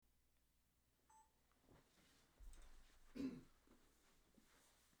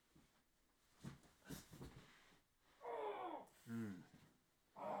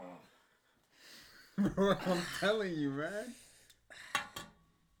Bro, I'm telling you, man.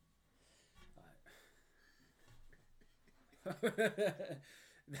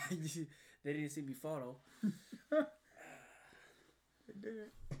 They didn't see me photo. They did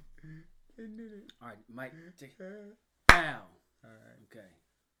it. They did it. All right, Mike. All Down. right. Okay.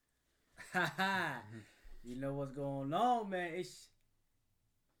 Ha ha. You know what's going on, man?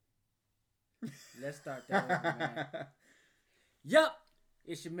 Let's start that over, man. Yup.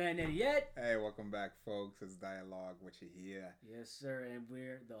 It's your man Eddie Ed. Hey, welcome back, folks. It's Dialogue. What you hear? Yes, sir. And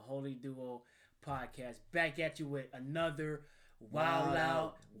we're the Holy Duo podcast back at you with another Wild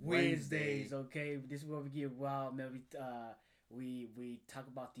Out Wednesdays. Okay, this is where we get wild, man. We talk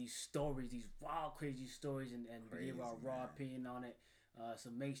about these stories, these wild, crazy stories, and we give our raw opinion on it. So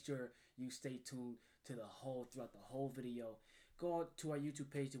make sure you stay tuned to throughout the whole video. Go to our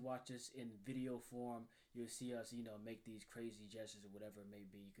YouTube page to watch us in video form. You'll see us, make these crazy gestures or whatever it may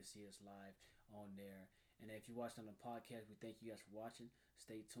be. You can see us live on there. And if you watched on the podcast, we thank you guys for watching.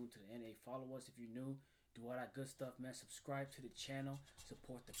 Stay tuned to the end. Hey, follow us if you're new. Do all that good stuff, man. Subscribe to the channel.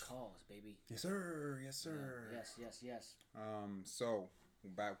 Support the cause, baby. Yes, sir. Yes, sir. Yes. So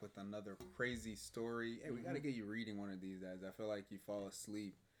we're back with another crazy story. Hey, we gotta get you reading one of these days. I feel like you fall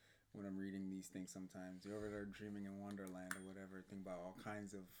asleep when I'm reading these things sometimes. You're over there dreaming in Wonderland or whatever. Think about all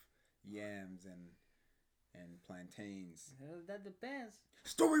kinds of yams and plantains. That depends.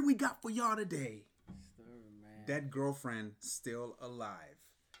 Story we got for y'all today. Story, man. Dead girlfriend still alive.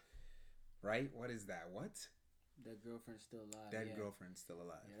 Right? What is that? What? That girlfriend's still alive. Dead girlfriend still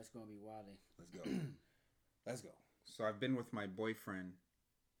alive. Yeah, that's gonna be wilding. Let's go. Let's go. So I've been with my boyfriend.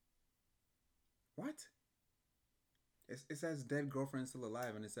 What? It says dead girlfriend still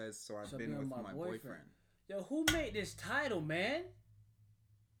alive, and it says so I've been with my boyfriend. Yo, who made this title, man?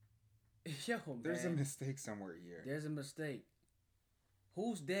 Yo, man. There's a mistake somewhere here. There's a mistake.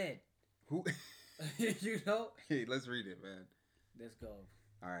 Who's dead? Who? You know? Hey, let's read it, man. Let's go.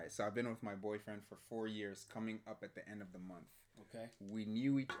 All right, so I've been with my boyfriend for 4 years, coming up at the end of the month. Okay. We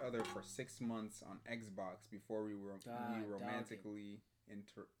knew each other for 6 months on Xbox before we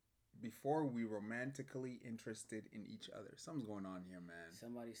romantically interested in each other. Something's going on here, man.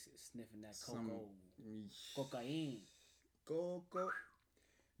 Somebody sniffing that cocaine. Coco.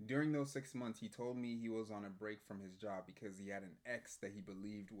 During those 6 months, he told me he was on a break from his job because he had an ex that he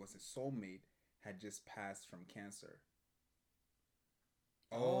believed was his soulmate had just passed from cancer.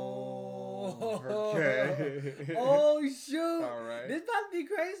 Oh, okay. Oh, shoot. All right. This about to be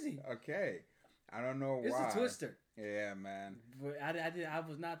crazy. Okay. I don't know why. It's a twister. Yeah, man. But I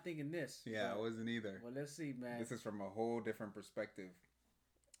was not thinking this. Yeah, I wasn't either. Well, let's see, man. This is from a whole different perspective.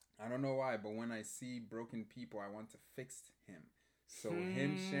 I don't know why, but when I see broken people, I want to fix him. So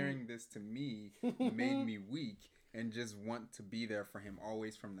him sharing this to me made me weak and just want to be there for him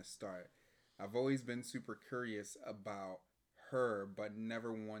always from the start. I've always been super curious about her, but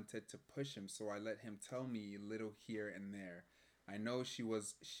never wanted to push him, so I let him tell me a little here and there. I know she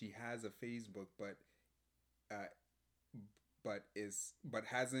has a Facebook, but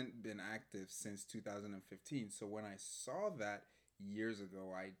hasn't been active since 2015. So when I saw that years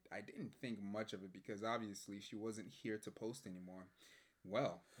ago, I didn't think much of it because obviously she wasn't here to post anymore.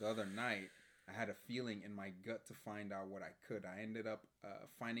 Well, the other night I had a feeling in my gut to find out what I could. I ended up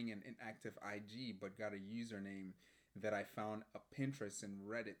finding an inactive IG, but got a username that I found a Pinterest and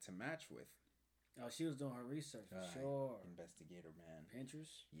Reddit to match with. Oh, she was doing her research. Sure. Investigator, man.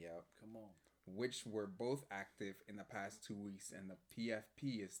 Pinterest? Yep. Come on. Which were both active in the past 2 weeks, and the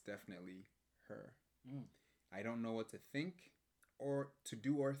PFP is definitely her. I don't know what to think or to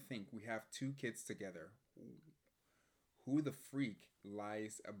do or think. We have 2 kids together. Who the freak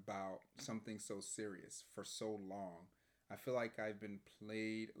lies about something so serious for so long? I feel like I've been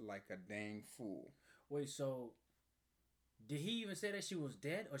played like a dang fool. Wait, so did he even say that she was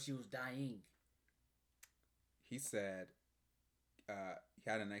dead or she was dying? He said he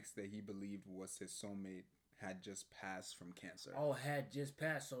had an ex that he believed was his soulmate had just passed from cancer. Oh, had just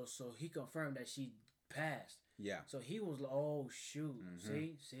passed. So he confirmed that she passed. Yeah. So he was like, oh, shoot.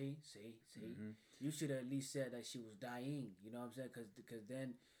 See? You should have at least said that she was dying. You know what I'm saying? Because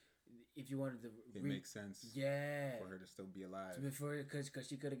then if you wanted to... It makes sense. Yeah. For her to still be alive. Because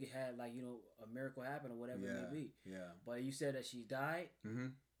she could have had, a miracle happen or whatever it may be. Yeah. But you said that she died? Mm-hmm.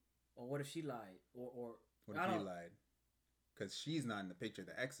 Or what if she lied? Or what if he lied? Because she's not in the picture.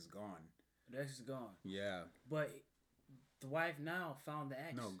 The ex is gone. The ex is gone. Yeah. But the wife now found the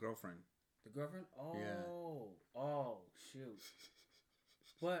ex. No, girlfriend. The girlfriend? Oh. Yeah. Oh, shoot.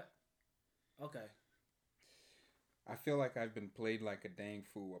 But, okay. I feel like I've been played like a dang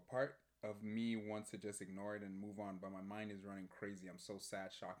fool. A part of me wants to just ignore it and move on, but my mind is running crazy. I'm so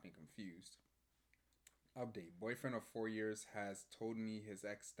sad, shocked, and confused. Update. Boyfriend of 4 years has told me his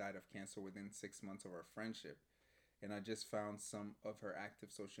ex died of cancer within 6 months of our friendship, and I just found some of her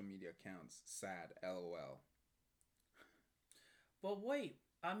active social media accounts. Sad. LOL. But wait,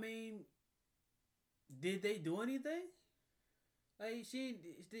 I mean, did they do anything? Like she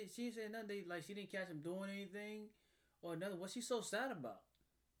said nothing. Like she didn't catch him doing anything or nothing. What's she so sad about?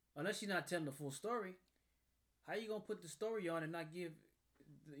 Unless she's not telling the full story. How you gonna put the story on and not give,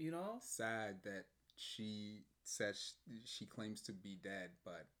 you know? Sad that she says she claims to be dead,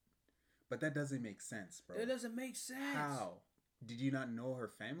 but that doesn't make sense, bro. It doesn't make sense. How? Did you not know her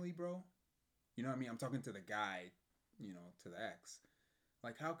family, bro? You know what I mean? I'm talking to the guy, to the ex.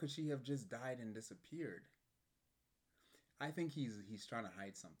 Like, how could she have just died and disappeared? I think he's trying to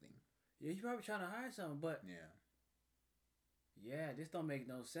hide something. Yeah, he's probably trying to hide something, but yeah, this don't make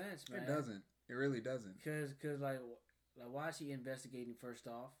no sense, man. It doesn't. It really doesn't. Cause like why is she investigating first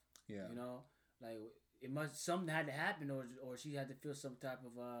off? Yeah. Like it must something had to happen, or she had to feel some type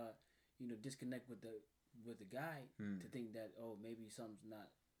of disconnect with the guy to think that maybe something's not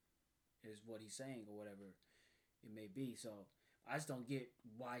is what he's saying or whatever it may be. So I just don't get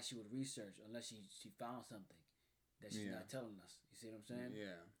why she would research unless she found something that she's not telling us. You see what I'm saying?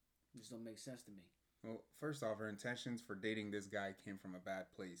 Yeah. It just don't make sense to me. Well, first off, her intentions for dating this guy came from a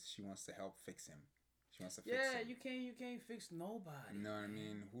bad place. She wants to help fix him. She wants to fix him. Yeah, you can't fix nobody. You know what I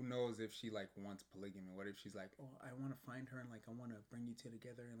mean? Who knows if she wants polygamy? What if she's like, oh, I want to find her and I want to bring you two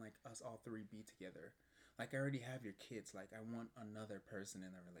together and us all three be together. Like I already have your kids. Like I want another person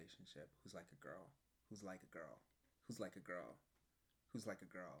in the relationship who's like a girl, who's like a girl, who's like a girl, who's like a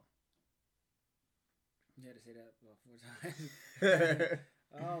girl. You had to say that about 4 times.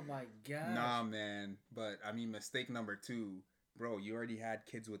 Oh my god. Nah, man. But I mean, mistake number 2, bro. You already had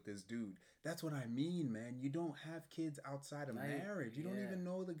kids with this dude. That's what I mean, man. You don't have kids outside of marriage. You don't even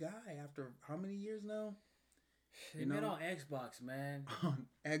know the guy after how many years now? They met on Xbox, man. On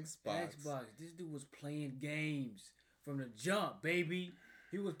Xbox. This dude was playing games from the jump, baby.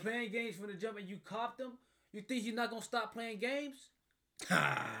 He was playing games from the jump, and you copped him. You think he's not gonna stop playing games?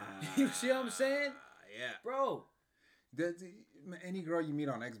 You see what I'm saying? Yeah, bro. Any girl you meet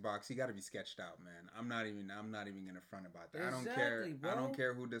on Xbox, you got to be sketched out, man. I'm not even gonna front about that. Exactly, I don't care. bro. I don't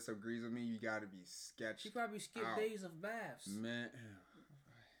care who disagrees with me. You got to be sketched. She probably skipped out. days of baths, man.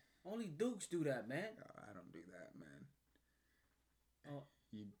 Only dukes do that, man. I don't do that, man. Oh,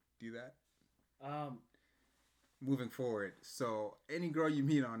 you do that? Moving forward. So any girl you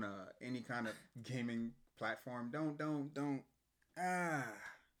meet on any kind of gaming platform, don't.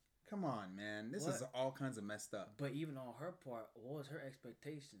 Come on, man. This is all kinds of messed up. But even on her part, what was her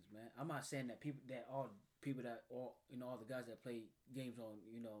expectations, man? I'm not saying that all the guys that play games on,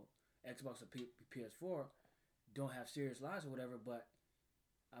 Xbox or PS4 don't have serious lives or whatever. But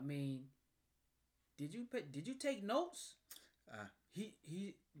I mean, did you take notes? He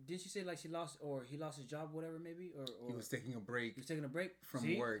did she say like he lost his job or whatever maybe or he was taking a break. He was taking a break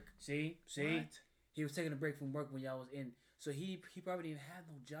from work. See. What? He was taking a break from work when y'all was in. So he probably didn't have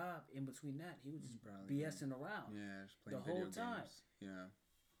no job in between that. He was just BSing around. Yeah, just playing the whole time. Games. Yeah,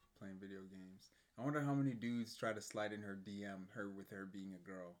 playing video games. I wonder how many dudes try to slide in her DM, with her being a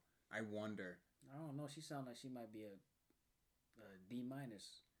girl. I wonder. I don't know. She sounds like she might be a D-. I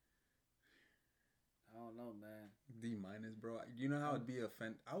don't know, man. D-, bro. You know how I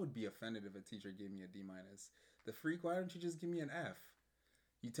would be offended if a teacher gave me a D-. The freak, why don't you just give me an F?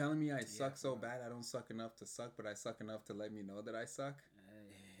 You telling me I suck so bad I don't suck enough to suck, but I suck enough to let me know that I suck?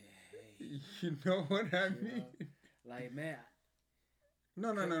 Hey. You know what I mean? Like, man.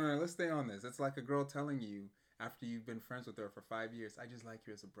 No. Let's stay on this. It's like a girl telling you after you've been friends with her for 5 years, I just like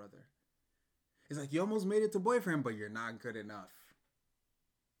you as a brother. It's like you almost made it to boyfriend, but you're not good enough.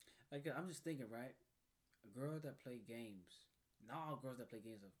 Like, I'm just thinking, right? A girl that play games. Not all girls that play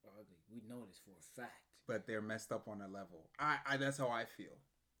games are ugly. We know this for a fact. But they're messed up on a level. I that's how I feel.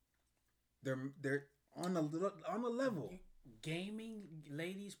 They're on a level. Gaming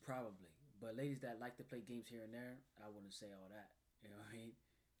ladies probably, but ladies that like to play games here and there, I wouldn't say all that. You know what I mean?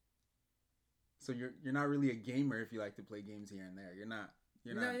 So you're not really a gamer if you like to play games here and there. You're not.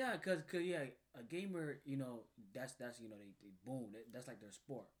 Yeah, cause a gamer, that's they boom. That's like their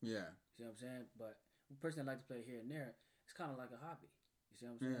sport. Yeah. See what I'm saying? But a person that like to play here and there, it's kind of like a hobby. You see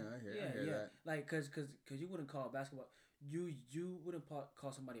what I'm saying? Yeah, I hear that. Like, cause you wouldn't call basketball. You wouldn't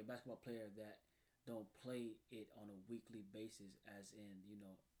call somebody a basketball player that don't play it on a weekly basis, as in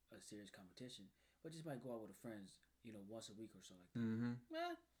a serious competition, but just might go out with the friends, once a week or so like that. Mm-hmm.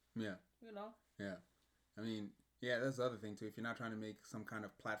 Yeah. Yeah. I mean, yeah, that's the other thing too. If you're not trying to make some kind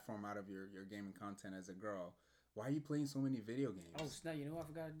of platform out of your gaming content as a girl, Why are you playing so many video games? Oh snap! You know what I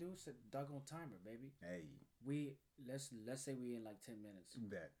forgot to do? Set the doggone timer, baby. Hey. Let's say we in like 10 minutes.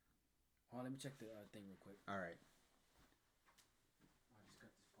 Bet. Hold on, let me check the thing real quick. All right. I just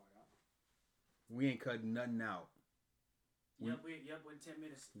cut this part out. We ain't cut nothing out. We're in 10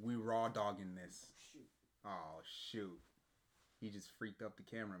 minutes. We raw dogging this. Shoot. Oh shoot. He just freaked up the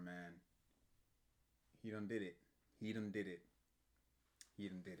camera, man. He done did it.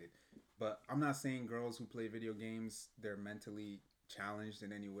 But I'm not saying girls who play video games, they're mentally challenged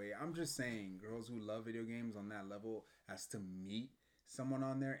in any way. I'm just saying girls who love video games on that level as to meet someone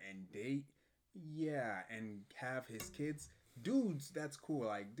on there and date, yeah, and have his kids. Dudes, that's cool.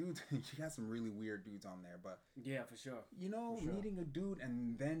 Like, dudes, you got some really weird dudes on there, but yeah, for sure. You know, meeting a dude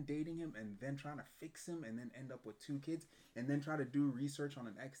and then dating him and then trying to fix him and then end up with 2 kids and then try to do research on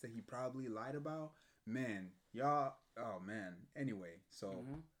an ex that he probably lied about. Man, y'all, oh man. Anyway, so,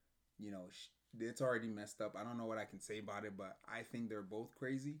 you know, it's already messed up. I don't know what I can say about it, but I think they're both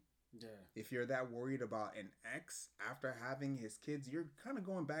crazy. Yeah. If you're that worried about an ex after having his kids, you're kind of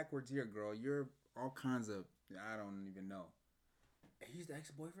going backwards here, girl. You're all kinds of, I don't even know. He's the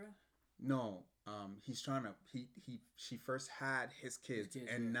ex-boyfriend? No, he's trying to. She first had his kids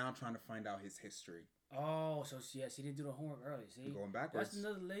and now trying to find out his history. Oh, so she didn't do the homework early. See, going backwards. That's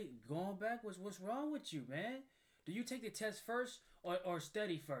another late going backwards. What's wrong with you, man? Do you take the test first or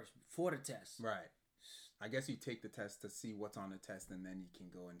study first for the test? Right. I guess you take the test to see what's on the test and then you can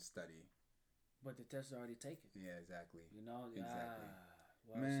go and study. But the test is already taken. Yeah, exactly. You know, exactly.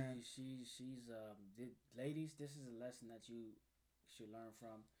 Well, man, she's ladies. This is a lesson that you should learn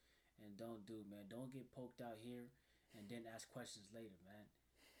from, and don't do, man. Don't get poked out here and then ask questions later, man.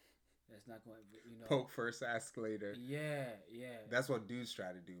 That's not going, you know. Poke first, ask later. Yeah. That's what dudes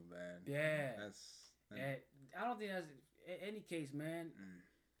try to do, man. Yeah. And I don't think that's in any case, man.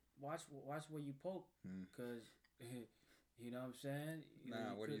 Watch where you poke, cause you know what I'm saying.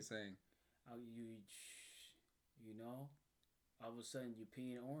 What are you saying? You know, all of a sudden you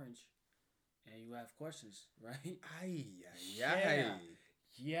peeing orange, and you have questions, right? Aye.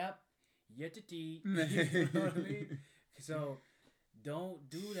 Yep. Yet to tea. You know what I mean? So don't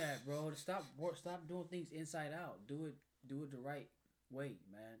do that, bro. Stop doing things inside out. Do it the right way,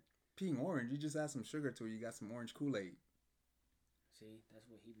 man. Peeing orange, you just add some sugar to it. You got some orange Kool-Aid. See, that's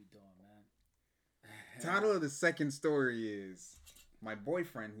what he be doing, man. Title of the second story is my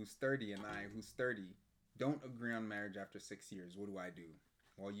boyfriend who's 30 and I who's 30 don't agree on marriage after 6 years. What do I do?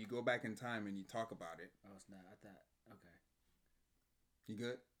 Well, you go back in time and you talk about it. Oh, it's not. I thought. Okay. You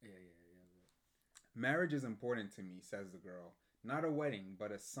good? Yeah. Good. Marriage is important to me, says the girl. Not a wedding,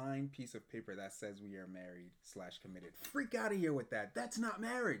 but a signed piece of paper that says we are married / committed. Freak out of here with that. That's not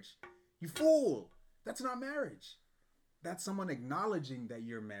marriage. You fool. That's not marriage. That's someone acknowledging that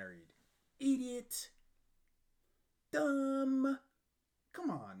you're married. Idiot. Dumb. Come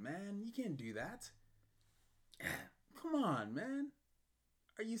on, man. You can't do that. Come on, man.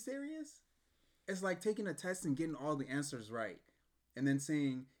 Are you serious? It's like taking a test and getting all the answers right. And then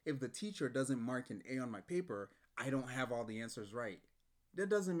saying, if the teacher doesn't mark an A on my paper, I don't have all the answers right. That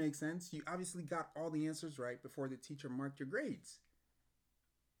doesn't make sense. You obviously got all the answers right before the teacher marked your grades.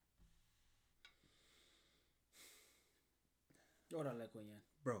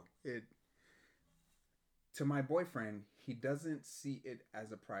 Bro, to my boyfriend, he doesn't see it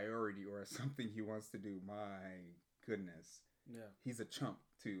as a priority or as something he wants to do. My goodness. Yeah. He's a chump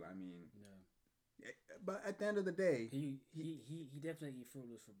too. I mean. Yeah. But at the end of the day, he definitely eat Fruit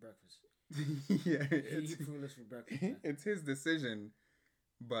Loops for breakfast. Yeah, he eat Fruit Loops for breakfast. Man. It's his decision,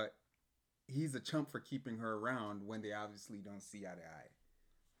 but he's a chump for keeping her around when they obviously don't see eye to eye.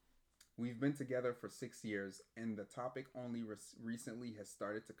 We've been together for 6 years, and the topic only recently has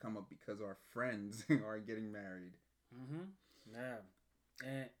started to come up because our friends are getting married. Yeah.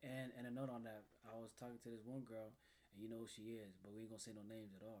 And a note on that, I was talking to this one girl, and you know who she is, but we ain't gonna say no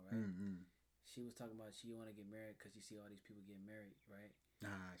names at all, right? She was talking about she want to get married because you see all these people getting married, right?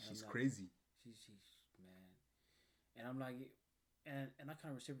 She's crazy. She's man, and I'm like, and I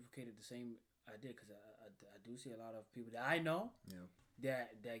kind of reciprocated the same idea because I do see a lot of people that I know,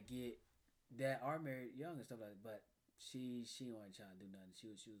 that are married young and stuff like that, but she wasn't trying to do nothing. She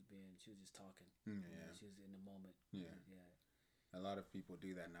was just talking. Yeah. She was in the moment. Yeah. A lot of people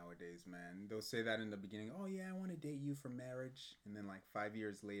do that nowadays, man. They'll say that in the beginning. Oh yeah, I want to date you for marriage, and then like 5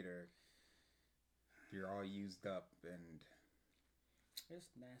 years later, you're all used up and.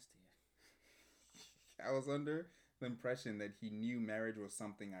 It's nasty. I was under the impression that he knew marriage was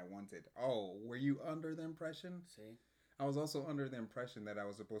something I wanted. Oh, were you under the impression? See? I was also under the impression that I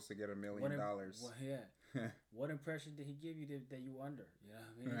was supposed to get $1 million. Well, yeah. What impression did he give you that you were under? You know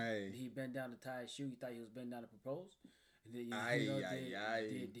what I mean? Right. Did he bend down to tie his shoe? You thought he was bending down to propose? Did,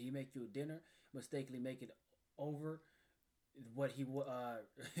 did he make you a dinner? Mistakenly make it over what he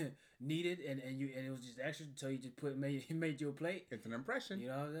needed, and it was just extra, so he just he made you a plate. It's an impression. You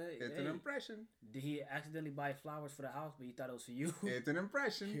know what I'm saying? It's an impression. Did he accidentally buy flowers for the house, but you thought it was for you? It's an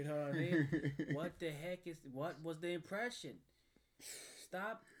impression. You know what I mean? What was the impression?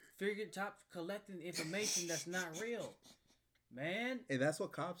 Stop collecting information that's not real. Man. And that's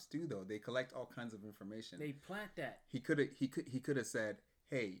what cops do, though. They collect all kinds of information. They plant that. He could have said,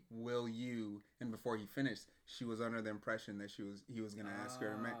 "Hey, will you?" And before he finished, she was under the impression that he was gonna ask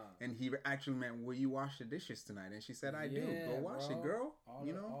her, and he actually meant, "Will you wash the dishes tonight?" And she said, "I do. Go wash it, girl."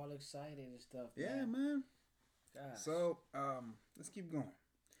 All excited and stuff. Yeah, man. Gosh. So, let's keep going.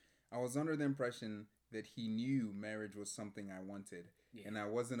 I was under the impression that he knew marriage was something I wanted, and I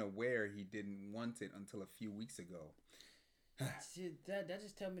wasn't aware he didn't want it until a few weeks ago. that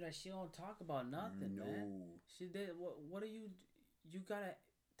just tell me that she don't talk about nothing, man. She did. What do you gotta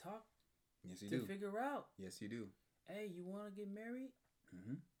talk? Yes, you to do. Figure out. Yes, you do. Hey, you want to get married?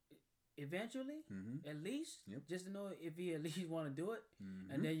 Mm-hmm. Eventually, at least, just to know if he at least want to do it,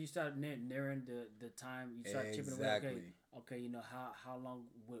 and then you start nearing the time. You start chipping away. Okay, you know how long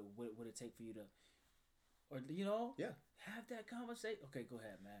would it take for you to, or have that conversation? Okay, go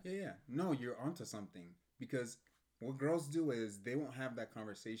ahead, man. Yeah. No, you're onto something, because what girls do is they won't have that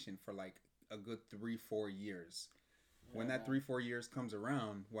conversation for like a good 3-4 years. When that 3-4 years comes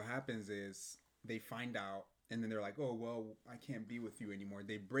around, what happens is they find out, and then they're like, "Oh, well, I can't be with you anymore."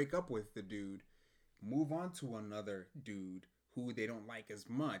 They break up with the dude, move on to another dude who they don't like as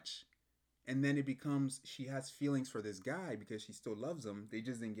much, and then it becomes she has feelings for this guy because she still loves him. They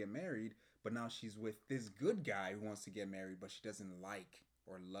just didn't get married, but now she's with this good guy who wants to get married, but she doesn't like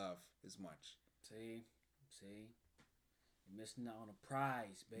or love as much. See, you're missing out on a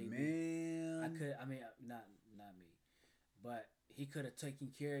prize, baby. Man, not me. But he could have taken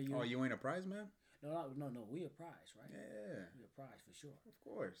care of you. Oh, you ain't a prize, man? No. We a prize, right? Yeah. We a prize for sure. Of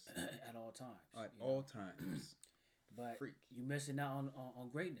course. At all times. At all times. But Freak. You missing out on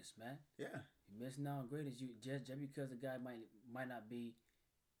greatness, man. Yeah. You missing out on greatness. You just because the guy might not be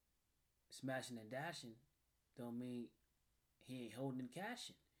smashing and dashing, don't mean he ain't holding and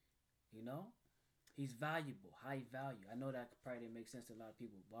cashing. You know? He's valuable, high value. I know that probably didn't make sense to a lot of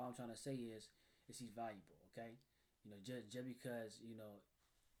people, but all I'm trying to say is he's valuable, okay? Just because,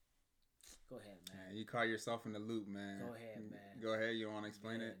 go ahead, man. Yeah, you caught yourself in the loop, man. Go ahead, man. Go ahead. You don't want to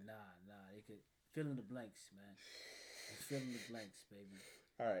explain it? Nah. They could fill in the blanks, man. Fill in the blanks, baby.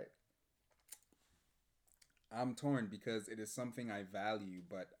 All right. I'm torn because it is something I value,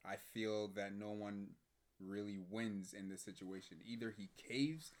 but I feel that no one really wins in this situation. Either he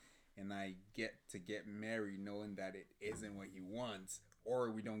caves and I get to get married knowing that it isn't what he wants, or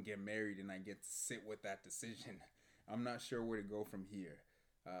we don't get married and I get to sit with that decision. I'm not sure where to go from here.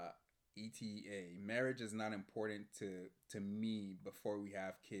 ETA. Marriage is not important to me before we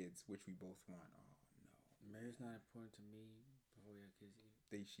have kids, which we both want. Oh, no. Marriage is not important to me before we have kids.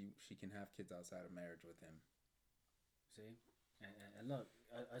 She can have kids outside of marriage with him. See? And look,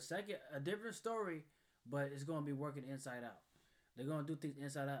 a different story, but it's going to be working inside out. They're going to do things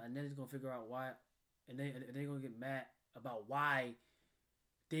inside out, and then it's going to figure out why, and they're going to get mad about why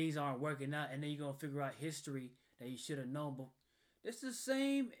things aren't working out, and then you're going to figure out history that you should have known. But it's the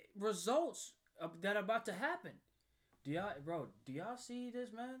same results that are about to happen. Do y'all see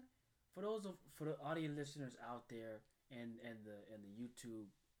this, man? For the audio listeners out there and the YouTube,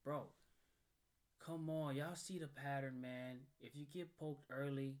 bro, come on, y'all see the pattern, man. If you get poked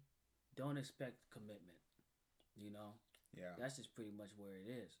early, don't expect commitment. Yeah. That's just pretty much where it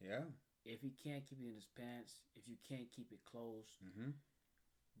is. Yeah. If he can't keep it in his pants, if you can't keep it closed,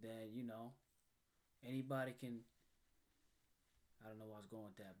 then anybody can. I don't know where I was going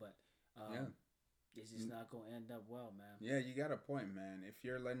with that, but it's just not gonna end up well, man. Yeah, you got a point, man. If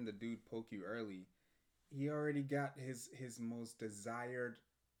you're letting the dude poke you early, he already got his most desired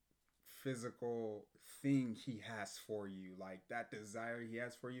physical thing he has for you. Like that desire he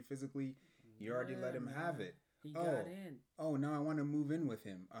has for you physically, you already let him have it. He got in. Oh, now I want to move in with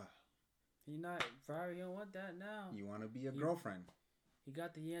him. He don't want that now. You want to be a girlfriend. He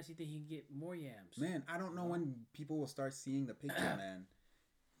got the yams. He think he can get more yams. Man, I don't know when people will start seeing the picture, man.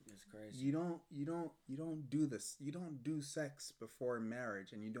 It's crazy. You don't do this. You don't do sex before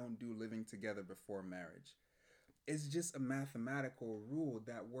marriage, and you don't do living together before marriage. It's just a mathematical rule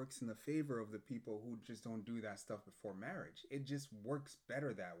that works in the favor of the people who just don't do that stuff before marriage. It just works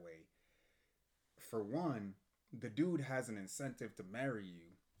better that way. For one, the dude has an incentive to marry you.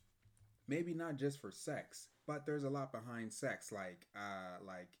 Maybe not just for sex, but there's a lot behind sex, like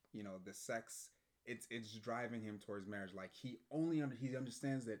the sex. It's driving him towards marriage. Like he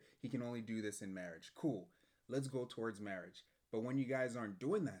understands that he can only do this in marriage. Cool, let's go towards marriage. But when you guys aren't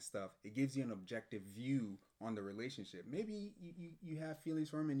doing that stuff, it gives you an objective view on the relationship. Maybe you have feelings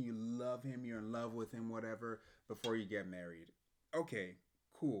for him and you love him, you're in love with him, whatever, before you get married. Okay,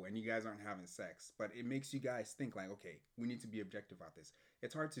 cool. And you guys aren't having sex. But it makes you guys think like, okay, we need to be objective about this.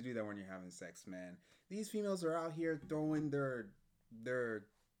 It's hard to do that when you're having sex, man. These females are out here throwing their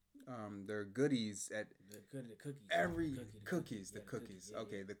goodies at the cookies. The cookies.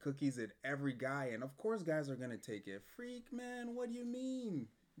 Okay, yeah. The cookies at every guy, and of course, guys are gonna take it. Freak, man, what do you mean?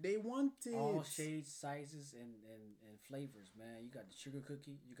 They want it. All shades, sizes, and flavors, man. You got the sugar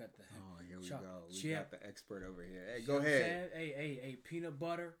cookie. You got the here we chocolate go. We chip. got the expert over here. Hey, go ahead. Hey, peanut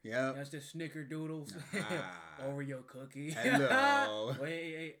butter. Yeah. That's the Snickerdoodles. Oreo cookie. Hello.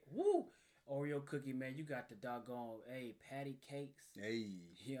 Hey, woo. Oreo cookie, man. You got the doggone patty cakes. Hey,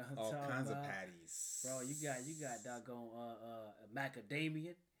 you know all kinds of patties, bro. You got doggone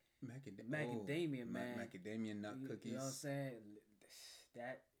macadamia. Macadamia, man. Macadamia nut cookies. You know what I'm saying?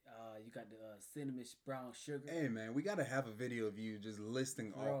 That you got the cinnamon brown sugar. Hey, man, we gotta have a video of you just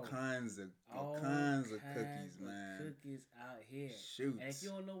listing all kinds of cookies, man. Cookies out here. Shoot. And if you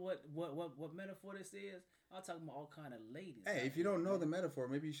don't know what metaphor this is, I'm talking about all kind of ladies. Hey, if you don't know the metaphor,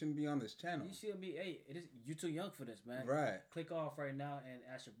 maybe you shouldn't be on this channel. You should be. Hey, you too young for this, man. Right. Click off right now and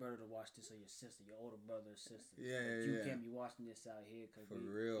ask your brother to watch this, or your sister, your older brother or sister. Yeah. You can't be watching this out here because for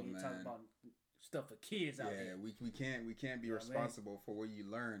real, we man. talk about stuff for kids out here. Yeah, we can't be responsible for what you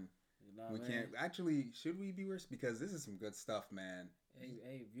learn. You know we can't actually. Should we be because this is some good stuff, man.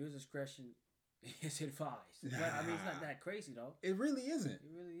 Hey, viewers discretion is advised. But, I mean, it's not that crazy though. It really isn't. It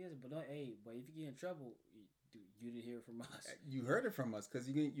really isn't. But if you get in trouble, you didn't hear it from us. You heard it from us because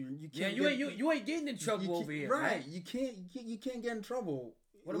you can't. Yeah, you ain't getting in trouble over here, right? Man. You can't get in trouble.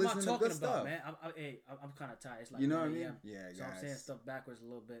 What am I talking about, man? I'm kind of tired. It's like you know what I mean? Yeah, so guys. I'm saying stuff backwards a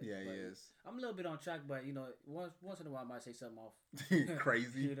little bit. Yeah, he is. I'm a little bit on track, but once in a while I might say something off.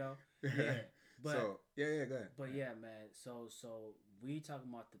 Crazy. Yeah. But so go ahead. But yeah, man. So we talking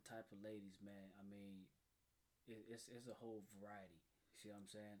about the type of ladies, man. I mean, it's a whole variety. You see what I'm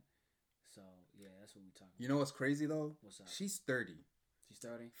saying? So yeah, that's what we talking. You know what's crazy though? What's up? She's 30. She's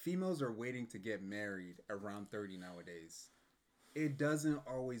 30. Females are waiting to get married around 30 nowadays. It doesn't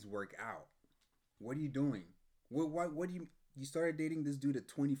always work out. What are you doing? What do you started dating this dude at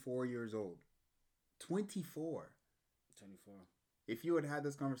 24 years old? 24. If you had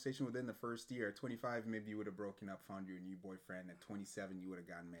this conversation within the first year, at 25, maybe you would have broken up, found your new boyfriend. At 27, you would have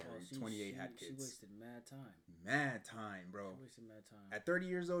gotten married. 28, had kids. She wasted mad time. Mad time, bro. She wasted mad time. At 30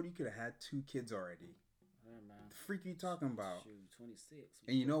 years old, you could have had 2 kids already. Yeah, man. The freak are you talking about? Shoot, 26.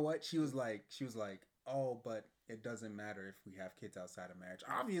 And you know what? She was like, oh, but it doesn't matter if we have kids outside of marriage.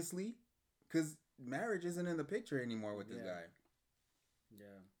 Obviously, because marriage isn't in the picture anymore with this guy.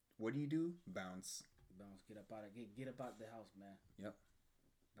 Yeah. What do? Bounce. Get up out the house, man. Yep.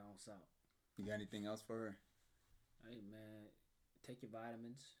 Bounce out. You got anything else for her? Hey, man, take your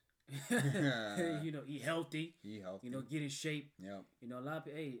vitamins. Yeah. Eat healthy. Get in shape. Yep. A lot of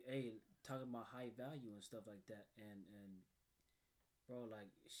people, talking about high value and stuff like that, and bro, like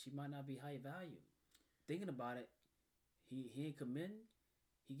she might not be high value. Thinking about it, he ain't committing.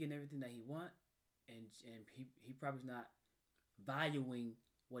 He getting everything that he want, and he probably's not valuing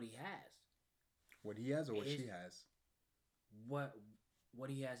what he has. What he has or what she has? What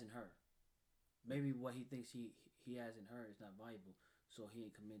he has in her. Maybe what he thinks he has in her is not valuable, so he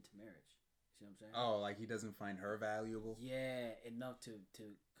ain't committed to marriage. See what I'm saying? Oh, like he doesn't find her valuable? Yeah, enough to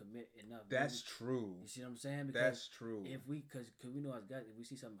commit enough. That's true. You see what I'm saying? Because that's true. Because we know as guys, if we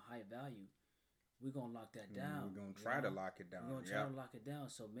see something high value, we're gonna lock that down. We're gonna try to lock it down. We're gonna try to lock it down.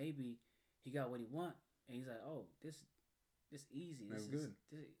 So maybe he got what he want, and he's like, oh, this easy. This is good.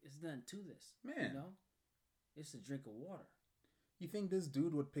 It's nothing to this, man. It's a drink of water. You think this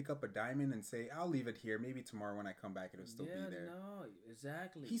dude would pick up a diamond and say, I'll leave it here. Maybe tomorrow when I come back, it'll still be there. No,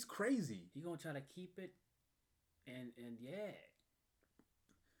 exactly. He's crazy. He gonna try to keep it, and yeah.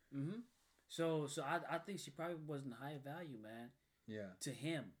 Mm-hmm. So I think she probably wasn't high value, man. Yeah. To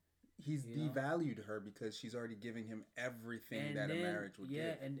him. He's devalued her because she's already giving him everything a marriage would give.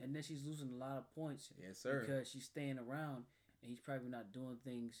 Yeah, and then she's losing a lot of points. Yes, sir. Because she's staying around, and he's probably not doing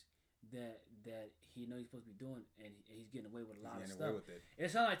things that he knows he's supposed to be doing, and he's getting away with a lot of stuff. Away with it.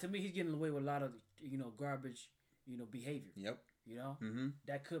 It sounds like to me he's getting away with a lot of garbage, behavior. Yep.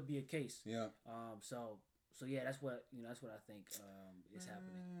 That could be a case. Yeah. So So yeah, that's what That's what I think is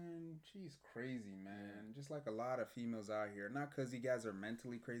happening. Man, she's crazy, man. Just like a lot of females out here. Not because you guys are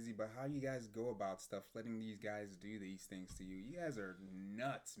mentally crazy, but how you guys go about stuff, letting these guys do these things to you. You guys are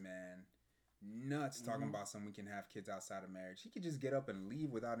nuts, man. Nuts talking about someone can have kids outside of marriage. He could just get up and leave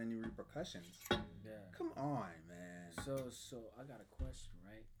without any repercussions. Yeah. Come on, man. So I got a question,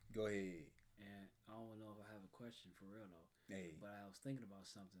 right? Go ahead. And I don't know if I have a question for real though. Hey. But I was thinking about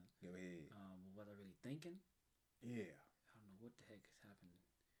something. Go ahead. Was I really thinking? Yeah. I don't know what the heck is happening.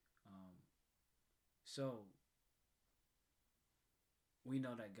 So we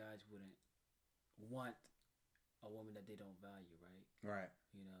know that guys wouldn't want a woman that they don't value, right? Right.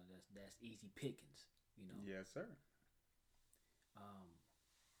 You know, that's easy pickings. You know. Yes, sir.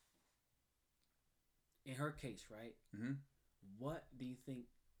 In her case, right? Mm-hmm. What do you think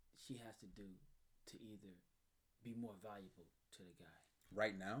she has to do to either be more valuable to the guy?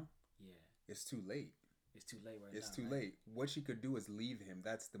 Right now? Yeah. It's too late. It's too late right now. It's too right? late. What she could do is leave him.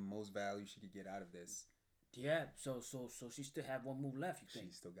 That's the most value she could get out of this. Yeah. So she still have one move left. You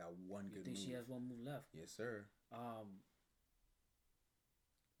think? She still got one good move. You think she has one move left? Yes, sir.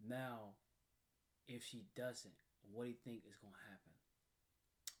 Now, if she doesn't, what do you think is gonna happen?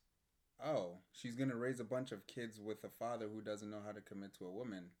 Oh, she's gonna raise a bunch of kids with a father who doesn't know how to commit to a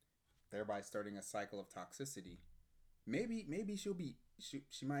woman, thereby starting a cycle of toxicity. Maybe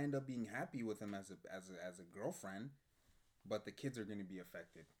she might end up being happy with him as a girlfriend, but the kids are gonna be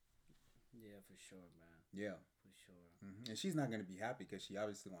affected. Yeah, for sure, man. Yeah, for sure. Mm-hmm. And she's not gonna be happy because she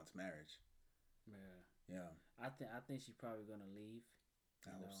obviously wants marriage. Yeah. Yeah. I think she's probably gonna leave.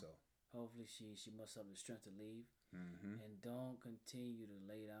 I hope so. Hopefully she must have the strength to leave. Mm-hmm. And don't continue to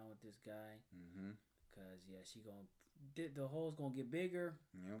lay down with this guy. Mm-hmm. Cause yeah, the hole's gonna get bigger.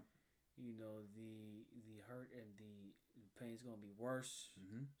 Yep. You know, the hurt and the pain's gonna be worse.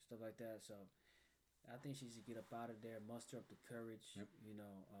 Mm-hmm. Stuff like that. So I think she should get up out of there, muster up the courage. Yep. You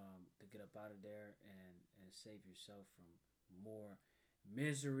know, to get up out of there and save yourself from more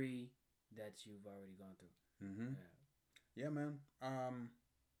misery that you've already gone through. Mm-hmm. Yeah, man.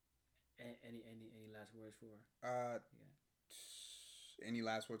 Any last words for her? Yeah. Any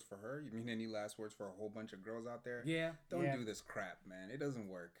last words for her? You mean any last words for a whole bunch of girls out there? Yeah. Don't do this crap, man. It doesn't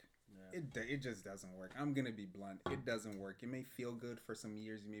work. Yeah. It just doesn't work. I'm gonna be blunt. It doesn't work. It may feel good for some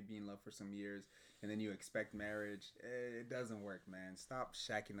years. You may be in love for some years, and then you expect marriage. It doesn't work, man. Stop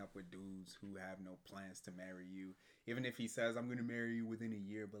shacking up with dudes who have no plans to marry you. Even if he says, "I'm gonna marry you within a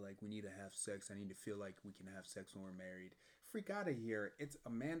year," but like we need to have sex. I need to feel like we can have sex when we're married. Freak out of here. It's a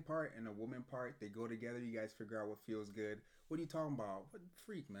man part and a woman part. They go together. You guys figure out what feels good. What are you talking about? What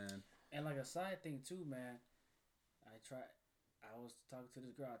freak, man? And like a side thing too, man. I was talking to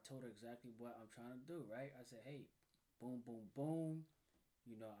this girl. I told her exactly what I'm trying to do, right? I said, hey, boom, boom, boom.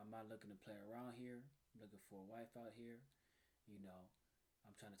 You know, I'm not looking to play around here. I'm looking for a wife out here. You know,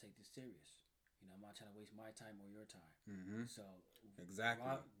 I'm trying to take this serious. You know, I'm not trying to waste my time or your time. Mm-hmm. So, exactly.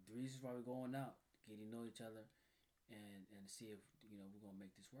 The reasons why we're going out, getting to know each other, and see if, you know, we're going to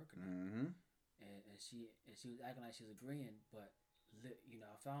make this work or not. Mm-hmm. And she was acting like she was agreeing, but, you know,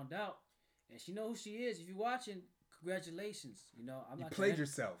 I found out, and she knows who she is. If you're watching, congratulations. You know, you played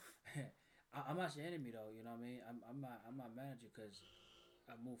yourself. I'm not your enemy though. You know what I mean? I'm not mad at you because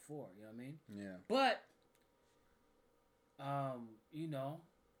I moved forward. You know what I mean? Yeah. But you know,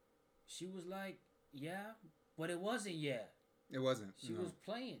 she was like, yeah, but it wasn't yet. It wasn't. She was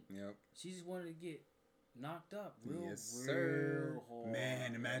playing. Yep. She just wanted to get knocked up real, yes, sir. Real hard.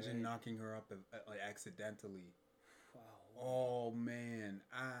 Man, imagine knocking her up accidentally. Wow. Oh man,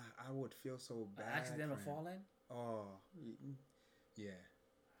 I would feel so bad. Accidental falling. Oh, yeah.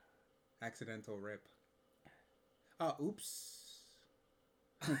 Accidental rip. Oh, oops.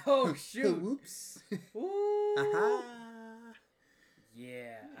 Oh, shoot. Oops. Ooh.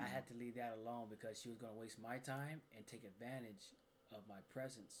 Yeah, I had to leave that alone because she was going to waste my time and take advantage of my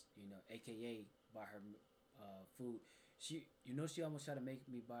presence, you know, a.k.a. buy her food. She almost tried to make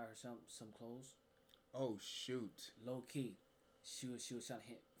me buy her some clothes. Oh, shoot. Low key. She was trying to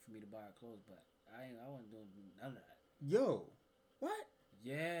hint for me to buy her clothes, but I wasn't doing none of that. Yo, what?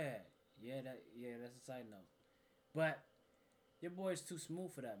 Yeah, that's a side note. But your boy is too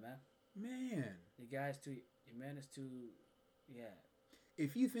smooth for that, man. Man. Your man is too, yeah.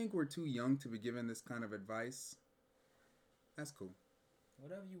 If you think we're too young to be given this kind of advice, that's cool.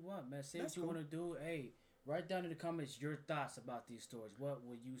 Whatever you want, man. Say what you want to do. Hey, write down in the comments your thoughts about these stories. What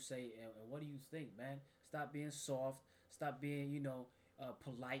would you say, and what do you think, man? Stop being soft. Stop being,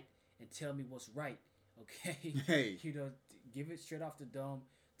 polite, and tell me what's right. Okay. Hey. Give it straight off the dome.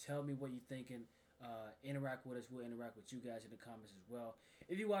 Tell me what you're thinking interact with us. We'll interact with you guys in the comments as well.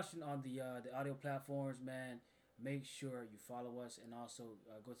 If you're watching on the audio platforms, man, make sure you follow us and also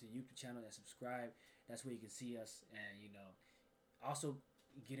go to the YouTube channel and subscribe. That's where you can see us and also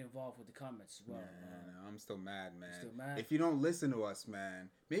get involved with the comments as well. Man, I'm still mad, man. Still mad? If you don't listen to us, man,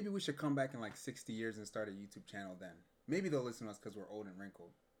 maybe we should come back in like 60 years and start a YouTube channel then. Maybe they'll listen to us because we're old and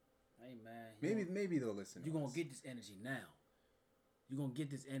wrinkled. Hey, man. Maybe they'll listen to us. You're going to get this energy now. You're going to get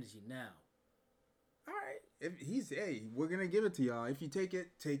this energy now. All right. We're going to give it to y'all. If you take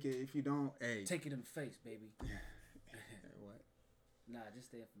it, take it. If you don't, hey. Take it in the face, baby. What? Nah,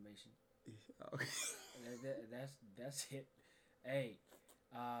 just the information. Okay. That's it. Hey,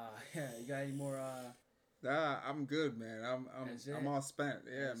 you got any more? Nah, I'm good, man. I'm all spent.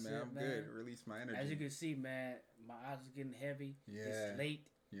 Yeah, That's man. it, I'm man. good. Release my energy. As you can see, man, my eyes are getting heavy. Yeah. It's late.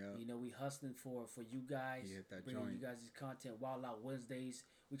 Yeah. We hustling for you guys. You hit that bringing joint. you guys this content. Wild Out Wednesdays.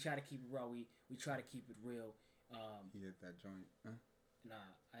 We try to keep it raw. We try to keep it real. You hit that joint. Huh? Nah,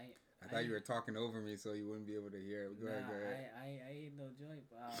 I thought you were talking over me so you wouldn't be able to hear it. Go ahead. I ain't no joint.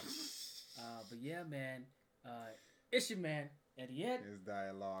 But yeah, man. It's your man, Eddie Ed. It's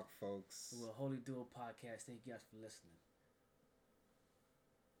Dialogue, folks. We're a Holy Duo podcast. Thank you guys for listening.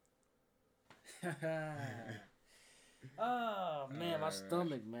 Oh man, my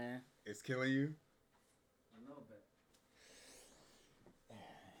stomach, man. It's killing you?